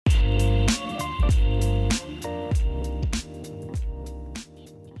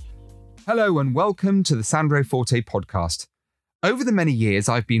Hello and welcome to the Sandro Forte podcast. Over the many years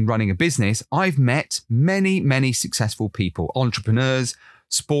I've been running a business, I've met many successful people, entrepreneurs,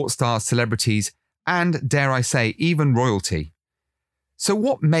 sports stars, celebrities, and dare I say, even royalty. So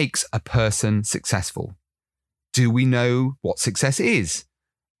what makes a person successful? Do we know what success is?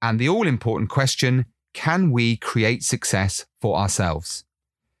 And the all-important question, can we create success for ourselves?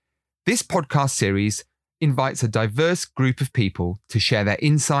 This podcast series invites a diverse group of people to share their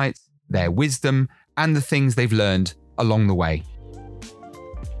insights, their wisdom, and the things they've learned along the way.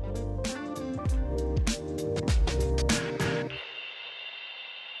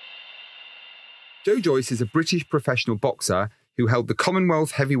 Joyce is a British professional boxer who held the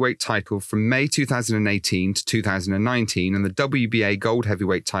Commonwealth heavyweight title from May 2018 to 2019 and the WBA gold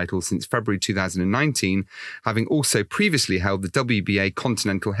heavyweight title since February 2019, having also previously held the WBA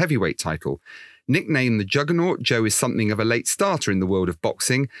continental heavyweight title. Nicknamed the Juggernaut, Joe is something of a late starter in the world of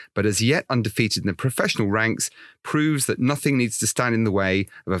boxing, but as yet undefeated in the professional ranks, proves that nothing needs to stand in the way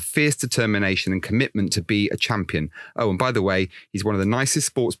of a fierce determination and commitment to be a champion. Oh, and by the way, he's one of the nicest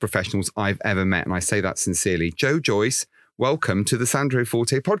sports professionals I've ever met, and I say that sincerely. Joyce, welcome to the Sandro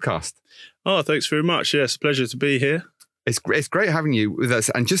Forte podcast. Oh, thanks very much. Yes, pleasure to be here. It's great having you with us.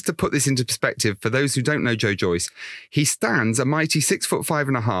 And just to put this into perspective, for those who don't know Joyce, he stands a mighty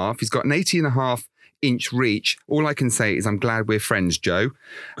 6'5.5". He's got an 80.5-inch reach. All I can say is I'm glad we're friends, Joe.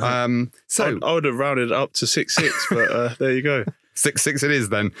 I would have rounded it up to 6'6", but there you go. 6'6" it is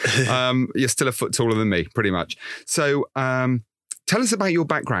then. You're still a foot taller than me, pretty much. So tell us about your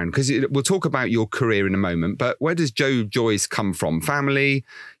background, because we'll talk about your career in a moment. But where does Joyce come from? Family?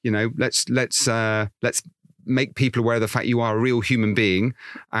 You know, let's make people aware of the fact you are a real human being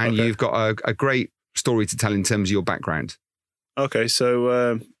and You've got a great story to tell in terms of your background. Okay,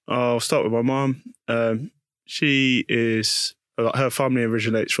 so I'll start with my mum. She is, her family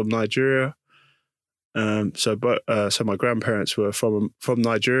originates from Nigeria. So my grandparents were from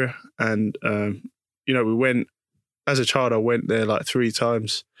Nigeria, and we went, as a child I went there like 3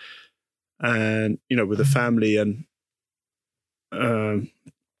 times, and with the family, and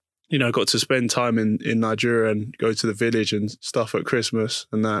I got to spend time in Nigeria and go to the village and stuff at Christmas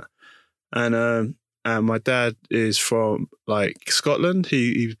and that. And my dad is from Scotland.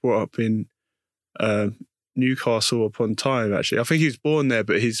 He was brought up in Newcastle upon Tyne, actually. I think he was born there,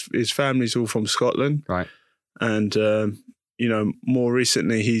 but his family's all from Scotland. Right. And, more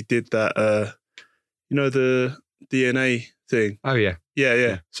recently he did that, the DNA thing. Oh, yeah.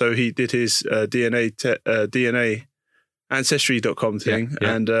 Yeah. So he did his DNA Ancestry.com thing,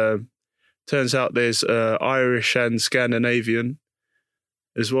 yeah. And turns out there's Irish and Scandinavian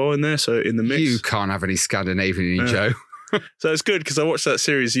as well in there, so in the mix. You can't have any Scandinavian in you, Joe. So it's good because I watched that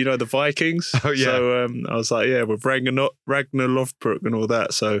series, the Vikings. Oh, yeah. So I was like, yeah, with Ragnar Lothbrok and all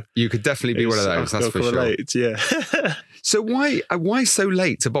that. So you could definitely be one of those, that's for sure. Yeah. So why so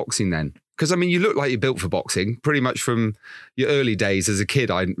late to boxing then? Because, I mean, you look like you're built for boxing pretty much from your early days as a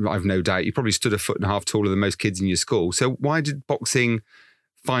kid. I've no doubt. You probably stood 1.5 feet taller than most kids in your school. So why did boxing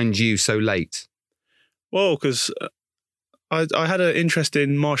find you so late? Well, because I had an interest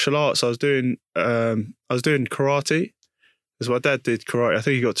in martial arts. I was doing karate, because my dad did karate. I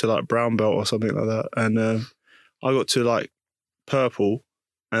think he got to brown belt or something like that. And I got to purple.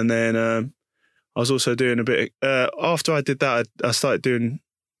 And then I was also doing a bit, after I did that, I started doing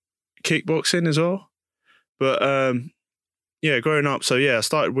kickboxing as well, but growing up, I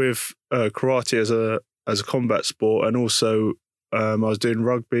started with karate as a combat sport, and also I was doing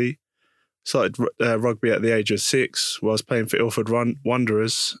rugby. Started rugby at the age of 6 while I was playing for Ilford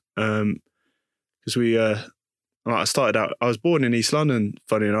Wanderers, because I started out, I was born in East London,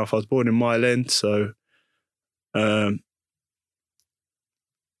 funny enough. I was born in Mile End, so my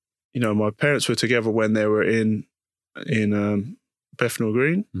parents were together when they were in Bethnal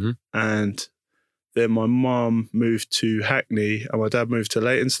Green, mm-hmm. And then my mum moved to Hackney and my dad moved to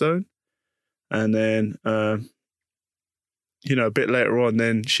Leytonstone, and then a bit later on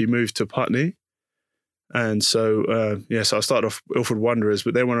then she moved to Putney, and so so I started off Ilford Wanderers,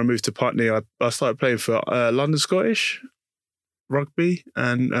 but then when I moved to Putney I started playing for London Scottish rugby,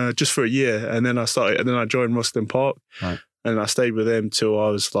 and just for a year, and then I joined Rosslyn Park, right. And I stayed with them till I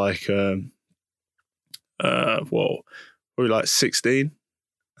was probably 16,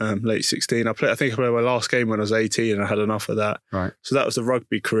 late 16. I think I played my last game when I was 18 and I had enough of that. Right. So that was the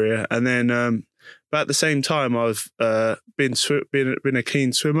rugby career. And then, but at the same time, I've been a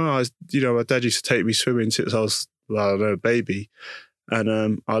keen swimmer. My dad used to take me swimming since I was, a baby.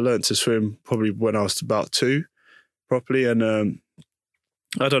 And I learned to swim probably when I was about 2 properly. And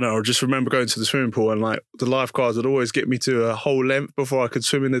I don't know, I just remember going to the swimming pool and like the lifeguards would always get me to a whole length before I could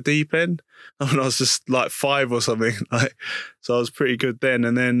swim in the deep end. And I was just like 5 or something. Like, so I was pretty good then.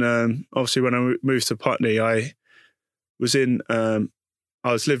 And then obviously when I moved to Putney, I was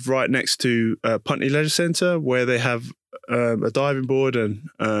lived right next to Putney Leisure Centre where they have a diving board. And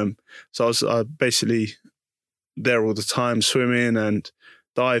so I was basically there all the time swimming and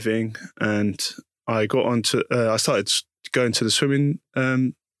diving. And I got onto, I started going to the swimming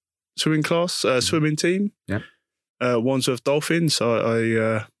class, swimming team. Yeah. Wandsworth Dolphins. So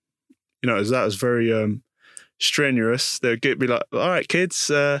I that was very strenuous. They'd get me like, all right, kids,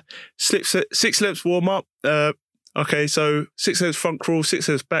 6 lengths warm up. Okay, so 6 lengths front crawl, 6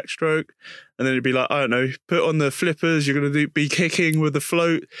 lengths backstroke. And then it'd be like, I don't know, put on the flippers, you're going to be kicking with the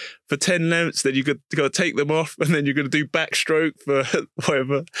float for 10 lengths, then you got to take them off, and then you're going to do backstroke for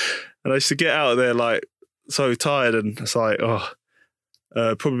whatever. And I used to get out of there like so tired, and it's like,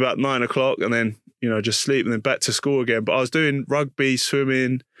 probably about 9 o'clock, and then, just sleep and then back to school again. But I was doing rugby,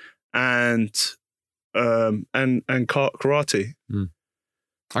 swimming, and karate. I'm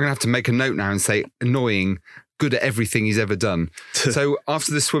going to have to make a note now and say annoying, good at everything he's ever done. So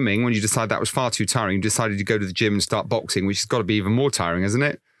after the swimming, when you decided that was far too tiring, you decided to go to the gym and start boxing, which has got to be even more tiring, hasn't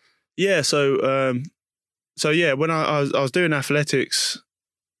it? Yeah. So yeah, when I was doing athletics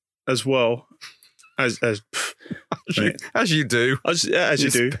as well, as you do, as you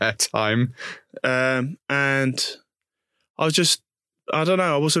do, spare time, and I was just, I don't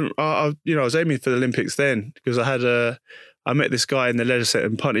know, I wasn't, I was aiming for the Olympics then because I met this guy in the leisure centre,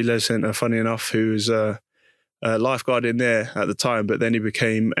 in Putney Leisure Centre, funny enough, who was a lifeguard in there at the time, but then he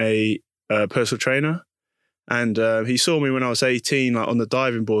became a personal trainer. And he saw me when I was 18, like on the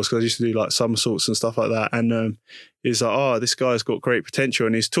diving boards, because I used to do like somersaults and stuff like that. And he's like, oh, this guy's got great potential.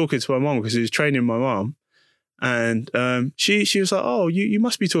 And he's talking to my mum because he was training my mum. And she was like, oh, you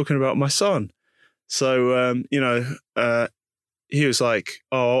must be talking about my son. So, he was like,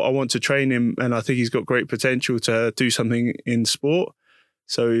 oh, I want to train him and I think he's got great potential to do something in sport.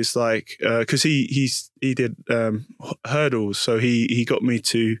 So he's like, because he did hurdles. So he got me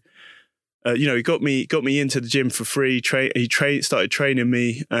to, he got me into the gym for free. He started training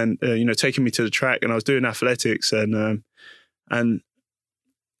me and, taking me to the track, and I was doing athletics and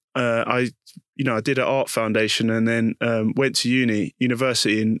I did an art foundation and then went to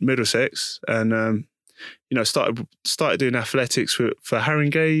university in Middlesex and, started doing athletics for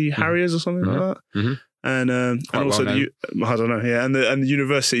Haringey Harriers or something like that. Mm-hmm. And also I don't know, yeah, and the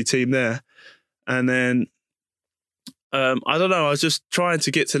university team there. And then I don't know, I was just trying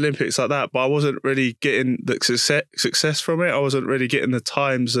to get to Olympics like that, but I wasn't really getting the success from it. I wasn't really getting the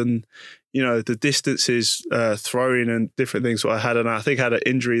times and, the distances throwing and different things what I had. And I think I had an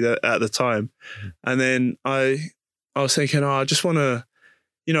injury at the time. And then I was thinking, I just want to,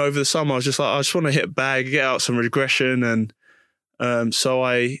 over the summer, I was just like, I just want to hit a bag, get out some regression. And so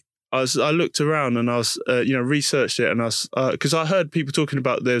I looked around and I was, researched it, and I was, because I heard people talking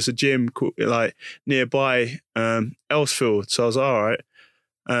about there's a gym like nearby Elsfield. So I was like, all right,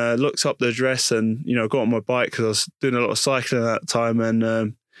 looked up the address and, got on my bike because I was doing a lot of cycling at that time.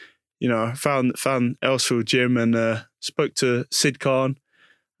 And, found Elsfield gym and spoke to Sid Khan.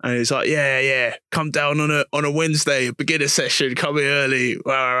 And he's like, yeah, come down on a Wednesday, a beginner session, come in early.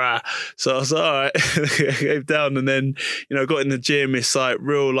 Rah, rah, rah. So I was like, all right, I came down and then, got in the gym. It's like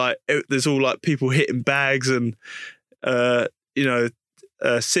real, like, there's all like people hitting bags and,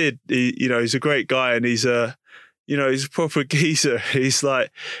 Sid, he's a great guy and he's he's a proper geezer. He's like,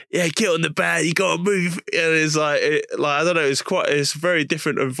 yeah, get on the bag, you got to move. And it's like, I don't know, it's a very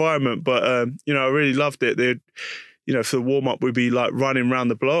different environment, but, I really loved it. For the warm up, we'd be like running around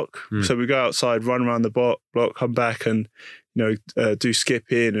the block. So we go outside, run around the block, come back and, do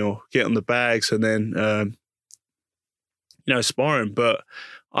skipping or get on the bags and then, sparring. But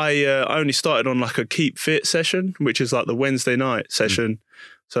I only started on like a keep fit session, which is like the Wednesday night session.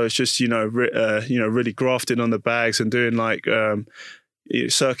 So it's just, really grafting on the bags and doing like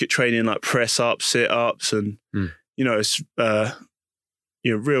circuit training, like press ups, sit ups, and, it's,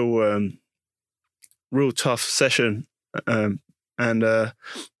 real tough session. So I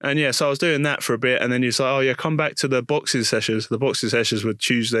was doing that for a bit, and then he was like, oh yeah, come back to the boxing sessions. The boxing sessions were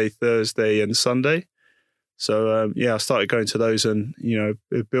Tuesday, Thursday and Sunday. So I started going to those and,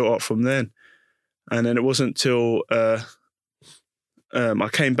 it built up from then. And then it wasn't till I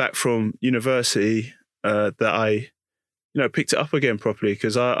came back from university that I, picked it up again properly,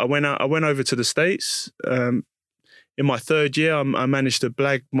 because I went over to the States. In my third year, I managed to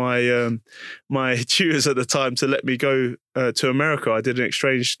blag my my tutors at the time to let me go to America. I did an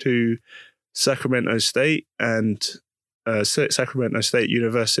exchange to Sacramento State, and Sacramento State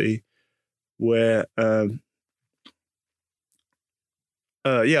University, where I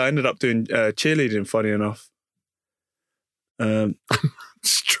ended up doing cheerleading. Funny enough.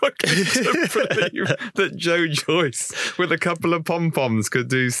 Struggling to believe that Joyce with a couple of pom-poms could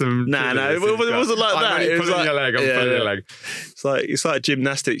do some... No, it wasn't like that. I'm pulling your leg. Pulling your leg. It's like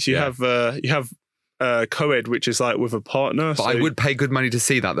gymnastics. You have co-ed, which is like with a partner. But I would pay good money to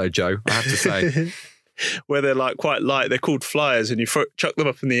see that though, Joe, I have to say. Where they're like quite light. They're called flyers, and you chuck them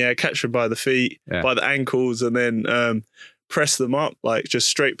up in the air, catch them by the feet, by the ankles, and then press them up, like just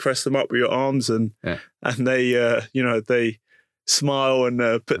straight press them up with your arms, and they they smile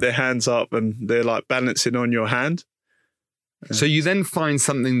and put their hands up, and they're like balancing on your hand. So you then find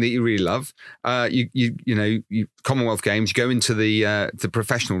something that you really love. You Commonwealth Games, you go into the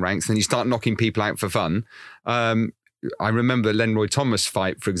professional ranks, and you start knocking people out for fun. I remember Lenroy Thomas'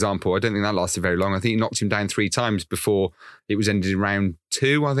 fight, for example. I don't think that lasted very long. I think he knocked him down 3 times before it was ended in round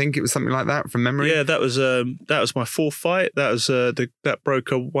 2. I think it was something like that from memory. Yeah, that was my 4th fight. That was that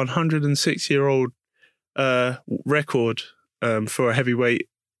broke a 106-year-old record for a heavyweight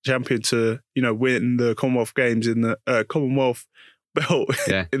champion to win the Commonwealth Games in the Commonwealth belt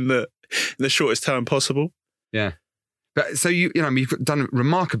in the shortest time possible. Yeah. But so you've done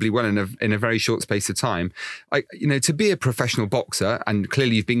remarkably well in a very short space of time. To be a professional boxer, and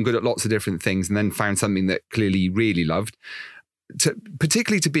clearly you've been good at lots of different things, and then found something that clearly you really loved.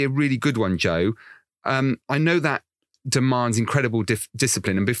 Particularly to be a really good one, Joe. I know that demands incredible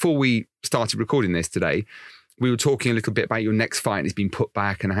discipline. And before we started recording this today, we were talking a little bit about your next fight and it's been put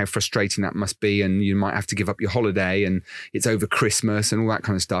back and how frustrating that must be, and you might have to give up your holiday and it's over Christmas and all that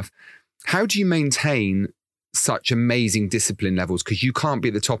kind of stuff. How do you maintain such amazing discipline levels? Because you can't be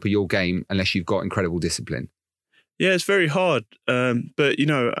at the top of your game unless you've got incredible discipline. Yeah, it's very hard. But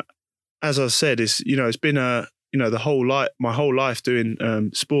as I said, it's been my whole life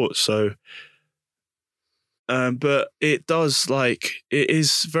doing sports. So, but it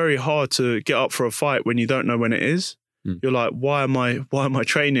is very hard to get up for a fight when you don't know when it is. You're like, why am I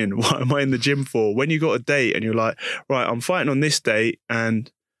training? What am I in the gym for? When you got a date and you're like, right, I'm fighting on this date and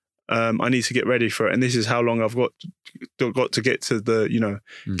I need to get ready for it, and this is how long I've got to get to the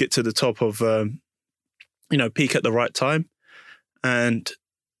get to the top of peak at the right time. And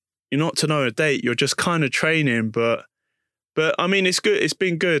you're not to know a date, you're just kind of training. But I mean, it's good. It's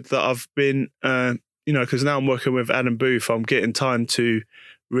been good that I've been because now I'm working with Adam Booth. I'm getting time to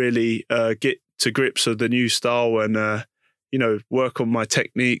really get to grips with the new style and work on my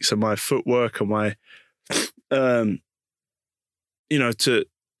techniques and my footwork and my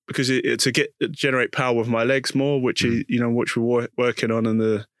to generate power with my legs more, which is which we're working on,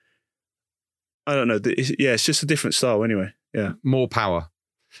 and it's just a different style anyway. Yeah, more power.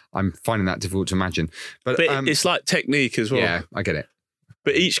 I'm finding that difficult to imagine, but it's like technique as well. Yeah, I get it.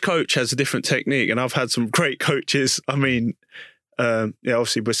 But each coach has a different technique, and I've had some great coaches. I mean,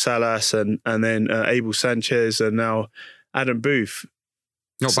 obviously with Salas and then Abel Sanchez, and now Adam Booth.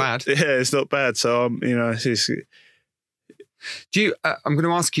 Not bad. Yeah, it's not bad. So it's Do you? I'm going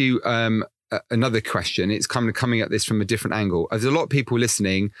to ask you another question. It's kind of coming at this from a different angle. There's a lot of people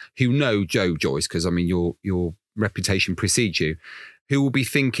listening who know Joyce, because I mean your reputation precedes you, who will be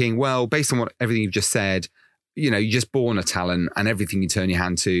thinking, well, based on everything you've just said, you're just born a talent, and everything you turn your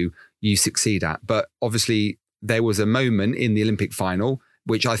hand to, you succeed at. But obviously, there was a moment in the Olympic final,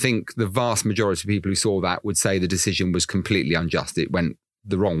 which I think the vast majority of people who saw that would say the decision was completely unjust. It went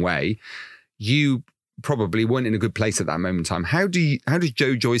the wrong way. You probably weren't in a good place at that moment in time. How does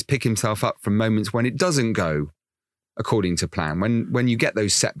Joyce pick himself up from moments when it doesn't go according to plan, when you get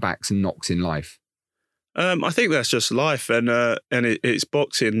those setbacks and knocks in life? I think that's just life, and it's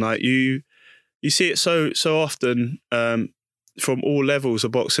boxing. Like you see it so often from all levels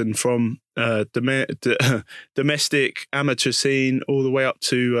of boxing, from domestic amateur scene all the way up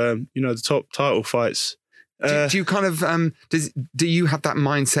to the top title fights. Do you kind of do you have that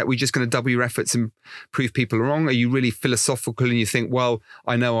mindset we're just going to double your efforts and prove people wrong? Are you really philosophical and you think, well,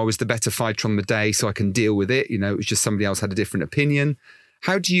 I know I was the better fighter on the day, so I can deal with it? It was just somebody else had a different opinion.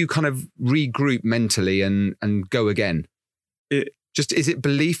 How do you kind of regroup mentally and go again? Is it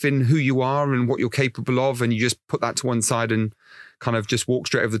belief in who you are and what you're capable of, and you just put that to one side and kind of just walk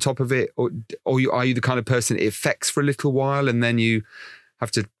straight over the top of it, or are you the kind of person it affects for a little while and then you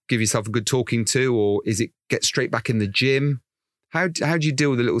have to give yourself a good talking to, or is it get straight back in the gym? How do you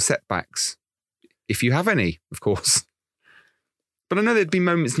deal with the little setbacks? If you have any, of course. But I know there'd been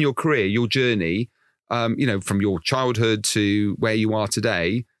moments in your career, your journey, from your childhood to where you are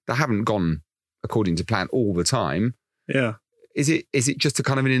today, that haven't gone according to plan all the time. Yeah. Is it just a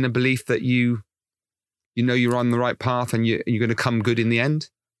kind of an inner belief that you You know you're on the right path and you're going to come good in the end?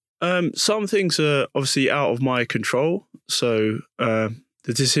 Some things are obviously out of my control. So the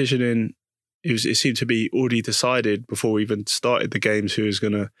decision it seemed to be already decided before we even started the games who was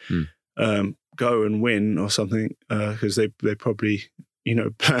going to go and win or something, because they probably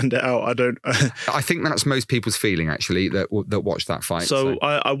planned it out. I think that's most people's feeling actually that watched that fight. So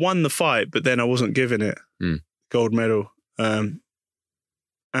I won the fight, but then I wasn't given it gold medal, and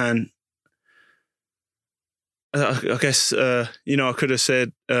I guess I could have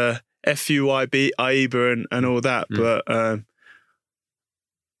said F you Aiba and all that, but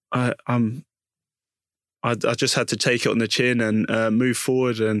I just had to take it on the chin and move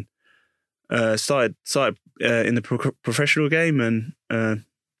forward and started in the professional game, and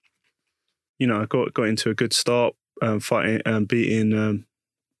I got into a good start fighting and beating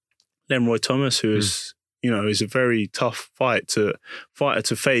Lemroy Thomas, who is is a very tough fighter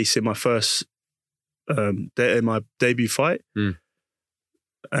to face in my first in my debut fight,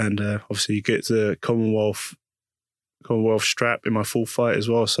 and obviously you get the Commonwealth strap in my full fight as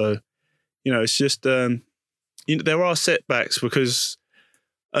well. So it's just there are setbacks because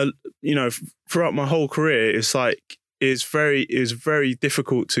throughout my whole career it's very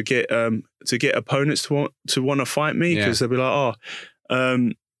difficult to get opponents to want to fight me, because they'll be like, I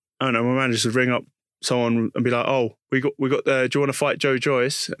don't know, my manager would ring up someone and be like, we got do you want to fight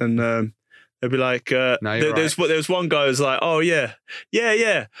Joyce? And they'd be like, no, there was one guy who was like, oh yeah.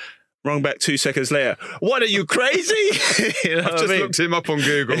 Rung back 2 seconds later. What, are you crazy? I've just looked him up on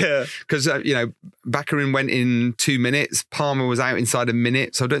Google. Because, Baccarin went in 2 minutes. Palmer was out inside a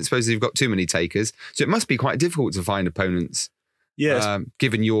minute. So I don't suppose they've got too many takers. So it must be quite difficult to find opponents. Yes.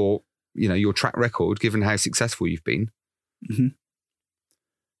 Given your track record, given how successful you've been. Mm-hmm.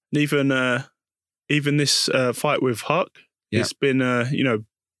 Even this fight with Huck, it's been,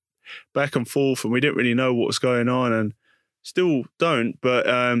 back and forth, and we didn't really know what was going on, and still don't, but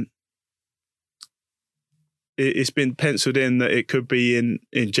it's been penciled in that it could be in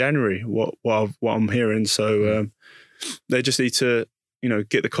January, what I'm hearing. So they just need to,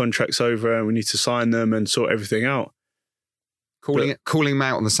 get the contracts over, and we need to sign them and sort everything out. Calling him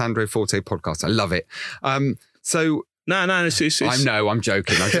out on the Sandro Forte podcast. I love it. No, it's I know, I'm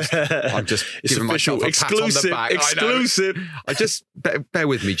joking. I'm just giving myself a pat on the back. Exclusive. I just bear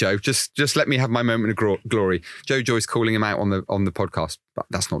with me, Joe. Just let me have my moment of glory. Joe Joyce calling him out on the podcast, but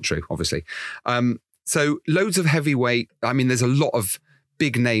that's not true, obviously. So loads of heavyweight. I mean, there's a lot of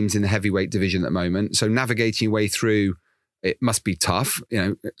big names in the heavyweight division at the moment. So navigating your way through it must be tough,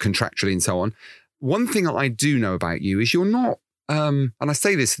 contractually and so on. One thing I do know about you is you're not. And I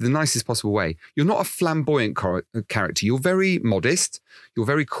say this in the nicest possible way, you're not a flamboyant character. You're very modest. You're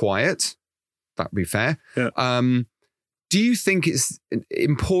very quiet. That'd be fair. Yeah. Do you think it's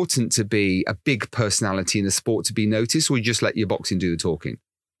important to be a big personality in the sport to be noticed, or you just let your boxing do the talking?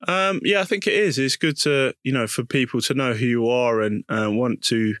 Yeah, I think it is. It's good to, for people to know who you are and want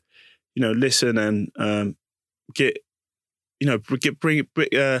to, listen and get,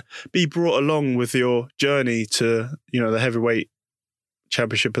 be brought along with your journey to, the heavyweight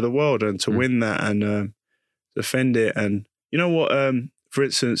championship of the world, and to win that and defend it. And for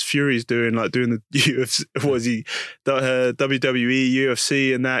instance, Fury's doing the UFC, WWE,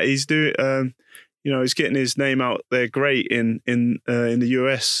 UFC, and that he's doing. He's getting his name out there great in the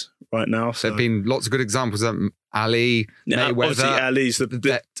US right now. So. There've been lots of good examples of Ali, Mayweather. Obviously, Ali's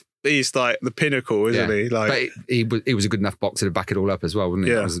he's like the pinnacle, isn't he? But he was a good enough boxer to back it all up as well, wasn't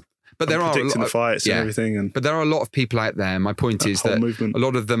he? Yeah. But there are predicting the fights and everything. But there are a lot of people out there. My point is that a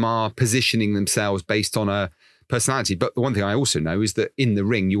lot of them are positioning themselves based on a personality. But the one thing I also know is that in the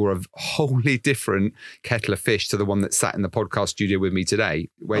ring, you are a wholly different kettle of fish to the one that sat in the podcast studio with me today,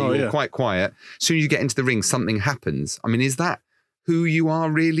 where you're quite quiet. As soon as you get into the ring, something happens. I mean, is that who you are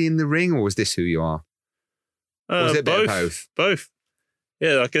really in the ring, or is this who you are? Or is it both? Both.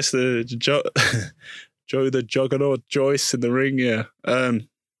 Yeah, I guess the Joe the Juggernaut Joyce in the ring. Yeah.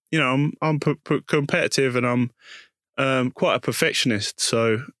 I'm competitive, and I'm quite a perfectionist.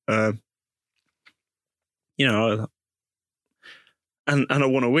 So, and I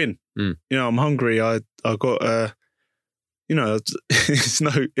want to win. I'm hungry. I got it's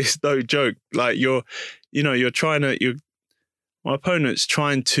no joke. Like my opponent's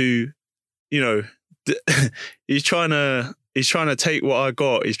trying to, he's trying to take what I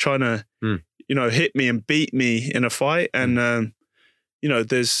got. He's trying to, hit me and beat me in a fight, and.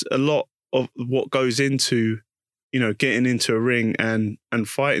 There's a lot of what goes into, getting into a ring and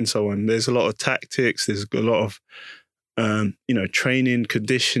fighting someone. There's a lot of tactics. There's a lot of, training,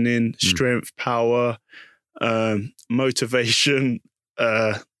 conditioning, strength, power, motivation.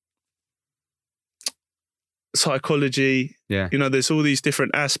 psychology. Yeah. You know, there's all these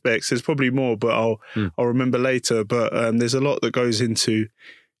different aspects. There's probably more, but I'll remember later. But there's a lot that goes into, you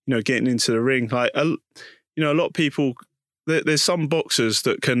know, getting into the ring. Like, you know, a lot of people, there's some boxers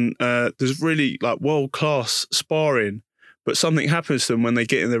that can, there's really like world-class sparring, but something happens to them when they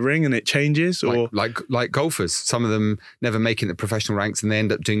get in the ring and it changes. Or like golfers, some of them never make it in the professional ranks and they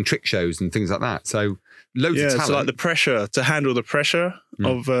end up doing trick shows and things like that. So loads of talent. So like the pressure, to handle the pressure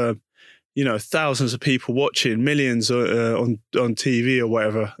of, you know, thousands of people watching, millions on TV or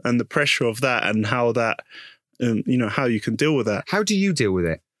whatever, and the pressure of that and how that, you know, how you can deal with that. How do you deal with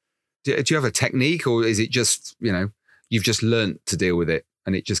it? Do you have a technique, or is it just, you know, you've just learnt to deal with it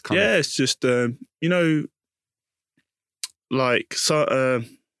and it just kind of... Yeah, it's just, you know, like a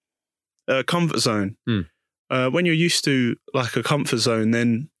comfort zone. When you're used to like a comfort zone,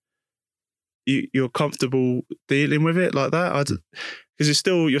 then you're comfortable dealing with it like that. Because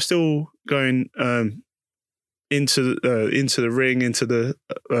you're still going into the ring, into the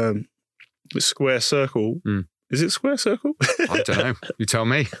square circle. Is it square circle? I don't know. You tell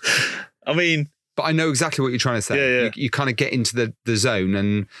me. I mean, but I know exactly what you're trying to say. Yeah. You kind of get into the zone,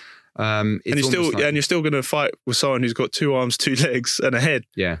 and it's you're still going to fight with someone who's got 2 arms, 2 legs, and a head.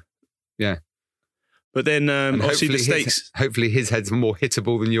 Yeah. But then obviously the stakes. Hopefully his head's more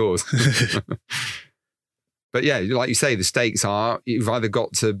hittable than yours. But yeah, like you say, the stakes are you've either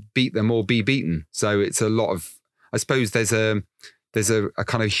got to beat them or be beaten. So it's a lot of, I suppose there's a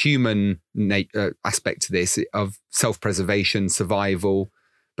kind of human aspect to this of self-preservation, survival,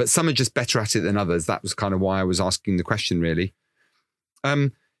 but some are just better at it than others. That was kind of why I was asking the question, really.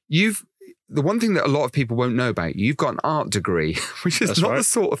 The one thing that a lot of people won't know about you've got an art degree, which is That's not right. the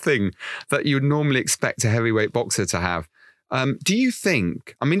sort of thing that you would normally expect a heavyweight boxer to have. Do you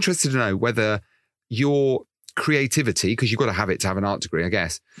think, I'm interested to know whether your creativity, because you've got to have it to have an art degree, I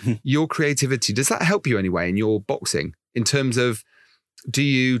guess, your creativity, does that help you anyway in your boxing in terms of, do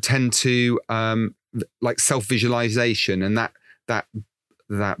you tend to like self-visualization and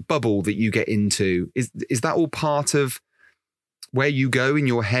that bubble that you get into, is that all part of where you go in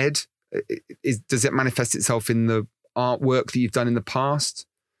your head? Does it manifest itself in the artwork that you've done in the past?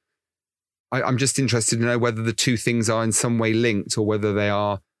 I'm just interested to know whether the two things are in some way linked or whether they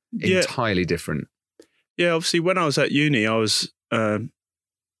are entirely different. Yeah, obviously when I was at uni, I was, I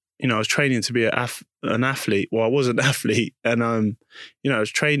was training to be an athlete. Well, I was an athlete, and I was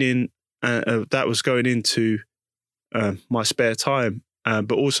training. That was going into my spare time,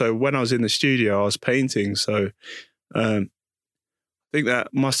 but also when I was in the studio, I was painting. So I think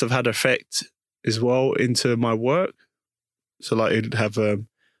that must have had effect as well into my work. So like it'd have a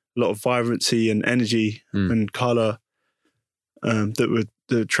lot of vibrancy and energy and color that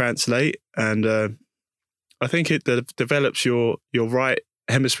would translate, and I think it develops your right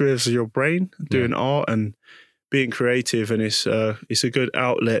hemispheres of your brain doing art and being creative, and it's a good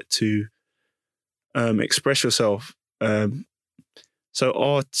outlet to express yourself. So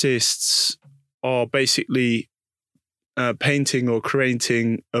artists are basically painting or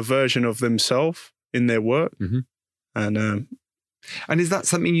creating a version of themselves in their work, and is that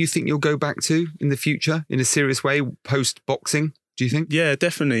something you think you'll go back to in the future in a serious way post boxing? Do you think? Yeah,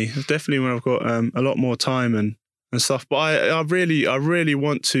 definitely when I've got a lot more time and stuff. But I really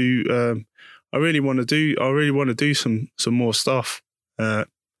want to do some more stuff.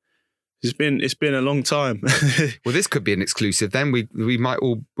 It's been a long time. Well, this could be an exclusive. Then we might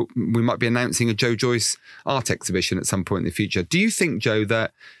be announcing a Joyce art exhibition at some point in the future. Do you think, Joe,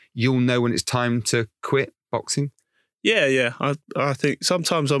 that you'll know when it's time to quit boxing? Yeah. I think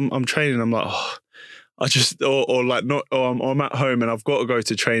sometimes I'm training. I'm like, I just I'm at home and I've got to go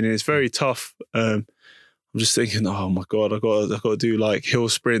to training. It's very tough. I'm just thinking, oh my God, I've got to do like hill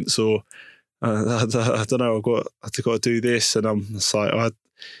sprints or I don't know. I've got to do this, and I'm just like, I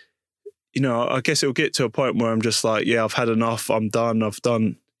guess it'll get to a point where I'm just like, yeah, I've had enough. I'm done. I've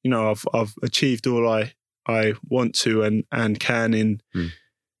done. I've achieved all I want to and can in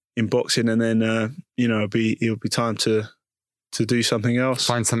boxing, and then it'll be time to do something else.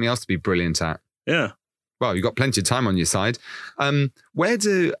 Find something else to be brilliant at. Yeah. Well, you've got plenty of time on your side. Where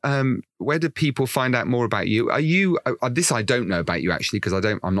do people find out more about you? Are you this? I don't know about you actually, because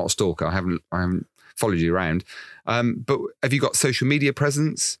I'm not a stalker. I haven't followed you around. But have you got social media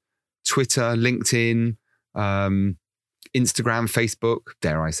presence? Twitter, LinkedIn, Instagram, Facebook?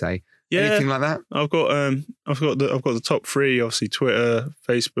 Dare I say? Yeah. Anything like that? I've got the top 3. Obviously, Twitter,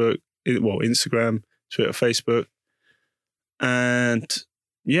 Facebook. Instagram, Twitter, Facebook, and.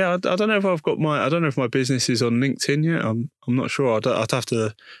 Yeah, I don't know if I don't know if my business is on LinkedIn yet. I'm not sure. I'd have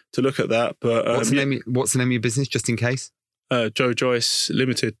to look at that. But what's the name of your business, just in case? Joyce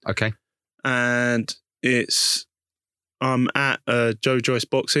Limited. Okay. And I'm at Joyce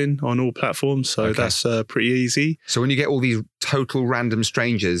Boxing on all platforms, so that's pretty easy. So when you get all these total random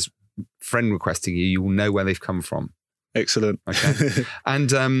strangers friend requesting you, you will know where they've come from. Excellent. Okay.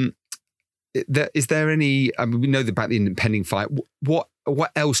 And is there any? I mean, we know about the impending fight. What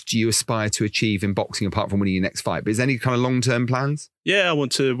else do you aspire to achieve in boxing apart from winning your next fight? But is there any kind of long-term plans? Yeah, I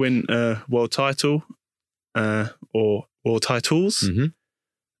want to win a world title or world titles. Mm-hmm.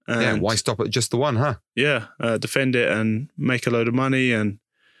 Yeah, why stop at just the one, huh? Yeah, defend it and make a load of money and,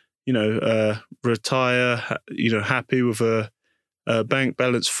 retire, happy with a bank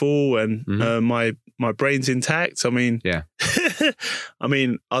balance full and my brain's intact. I mean, yeah. I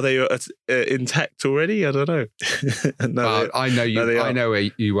mean, are they intact already? I don't know. No, I know you. No, I know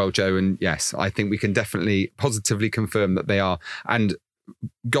you well, Joe, and yes, I think we can definitely positively confirm that they are. And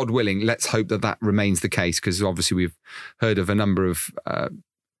God willing, let's hope that remains the case, because obviously we've heard of a number of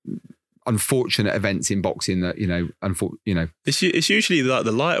unfortunate events in boxing that it's usually like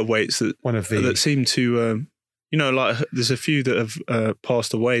the lighter weights that seem to like there's a few that have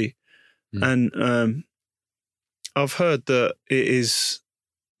passed away. And I've heard that it is,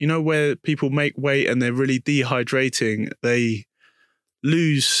 where people make weight and they're really dehydrating, they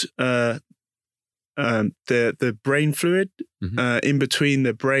lose the brain fluid in between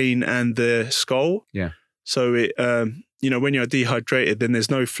the brain and the skull. Yeah. So it, when you're dehydrated, then there's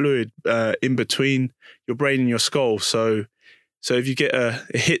no fluid in between your brain and your skull. So if you get a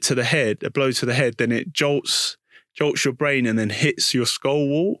hit to the head, a blow to the head, then it jolts your brain and then hits your skull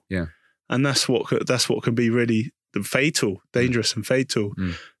wall. Yeah. And that's what can be really dangerous and fatal.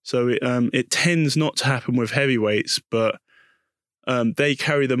 So it tends not to happen with heavyweights, but they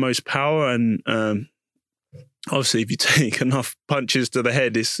carry the most power. And obviously, if you take enough punches to the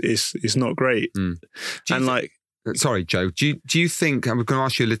head, it's not great. Sorry, Joe. Do you think, I'm going to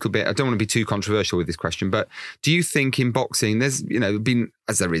ask you a little bit, I don't want to be too controversial with this question, but do you think in boxing there's, been,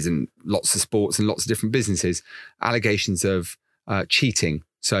 as there is in lots of sports and lots of different businesses, allegations of cheating?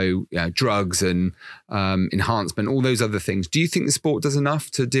 So drugs and enhancement, all those other things. Do you think the sport does enough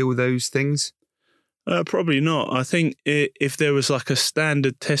to deal with those things? Probably not. I think if there was like a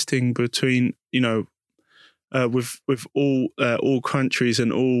standard testing between, with all countries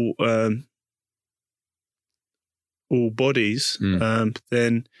and all bodies,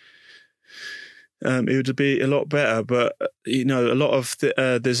 then it would be a lot better. But a lot of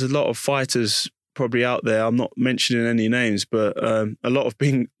there's a lot of fighters probably out there. I'm not mentioning any names, but a lot of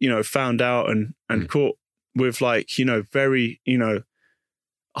being found out and caught with very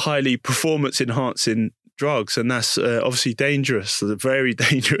highly performance enhancing drugs, and that's obviously dangerous, very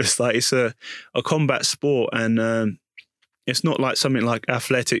dangerous. Like it's a combat sport, and it's not like something like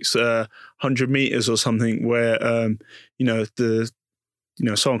athletics, 100 meters or something where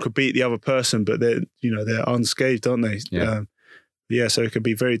someone could beat the other person, but they're unscathed, aren't they? Yeah. So it can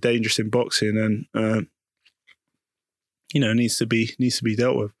be very dangerous in boxing, and needs to be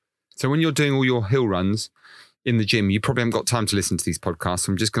dealt with. So when you're doing all your hill runs in the gym, you probably haven't got time to listen to these podcasts.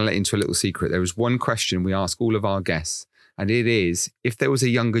 So I'm just going to let you into a little secret. There is one question we ask all of our guests, and it is, if there was a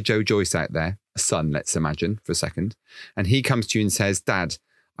younger Joe Joyce out there, a son, let's imagine for a second, and he comes to you and says, Dad,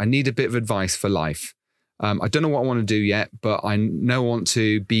 I need a bit of advice for life. I don't know what I want to do yet, but I know I want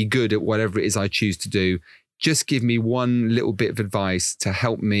to be good at whatever it is I choose to do. Just give me one little bit of advice to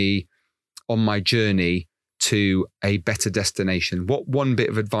help me on my journey to a better destination. What one bit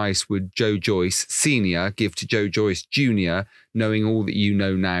of advice would Joe Joyce Sr. give to Joe Joyce Jr., knowing all that you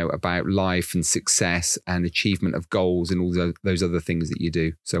know now about life and success and achievement of goals and all those other things that you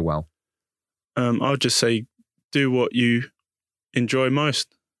do so well? I'll just say, do what you enjoy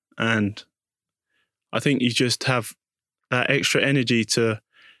most. And I think you just have that extra energy to,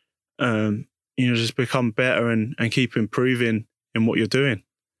 just become better and keep improving in what you're doing.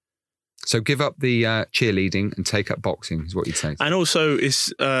 So give up the cheerleading and take up boxing is what you'd say. And also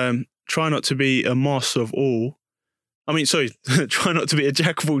it's try not to be a master of all. I mean, sorry, try not to be a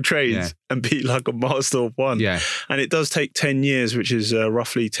jack of all trades and be like a master of one. Yeah. And it does take 10 years, which is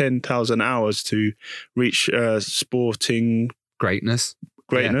roughly 10,000 hours to reach sporting greatness.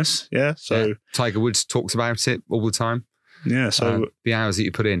 Yeah. So Tiger Woods talks about it all the time. Yeah. So the hours that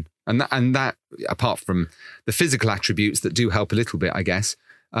you put in, and that apart from the physical attributes that do help a little bit, I guess,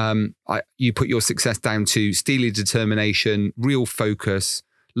 you put your success down to steely determination, real focus,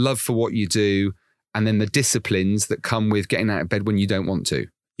 love for what you do, and then the disciplines that come with getting out of bed when you don't want to.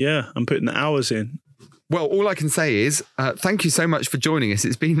 Yeah, I'm putting the hours in. Well, all I can say is thank you so much for joining us.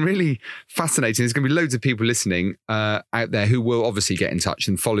 It's been really fascinating. There's going to be loads of people listening out there who will obviously get in touch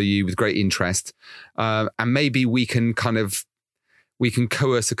and follow you with great interest. And maybe we can we can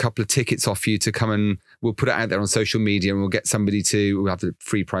coerce a couple of tickets off you to come, and we'll put it out there on social media, and we'll get somebody we'll have the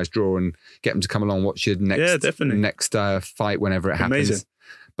free prize draw and get them to come along and watch your next fight whenever it happens. Amazing.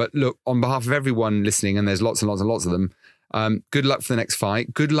 But look, on behalf of everyone listening, and there's lots and lots and lots of them, good luck for the next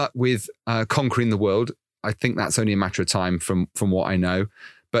fight. Good luck with conquering the world. I think that's only a matter of time from what I know.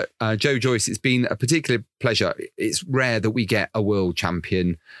 But Joyce, it's been a particular pleasure. It's rare that we get a world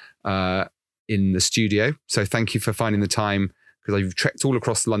champion in the studio. So thank you for finding the time, because you've trekked all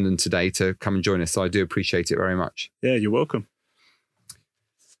across London today to come and join us. So I do appreciate it very much. Yeah, you're welcome.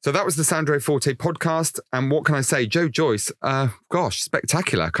 So that was the Sandro Forte podcast. And what can I say? Joyce,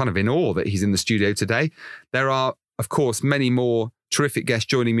 spectacular. Kind of in awe that he's in the studio today. There are, of course, many more terrific guests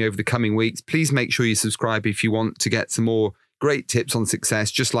joining me over the coming weeks. Please make sure you subscribe if you want to get some more great tips on success,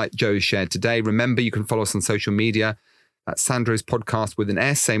 just like Joe shared today. Remember, you can follow us on social media. That's Sandro's podcast with an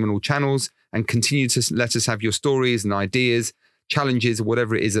S, same on all channels. And continue to let us have your stories and ideas, challenges, or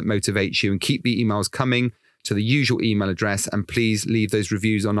whatever it is that motivates you, and keep the emails coming to the usual email address. And please leave those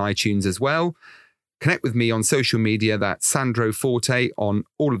reviews on iTunes as well. Connect with me on social media. That's Sandro Forte on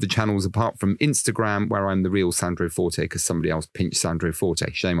all of the channels apart from Instagram, where I'm the real Sandro Forte because somebody else pinched Sandro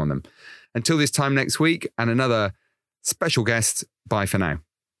Forte. Shame on them. Until this time next week and another special guest, bye for now.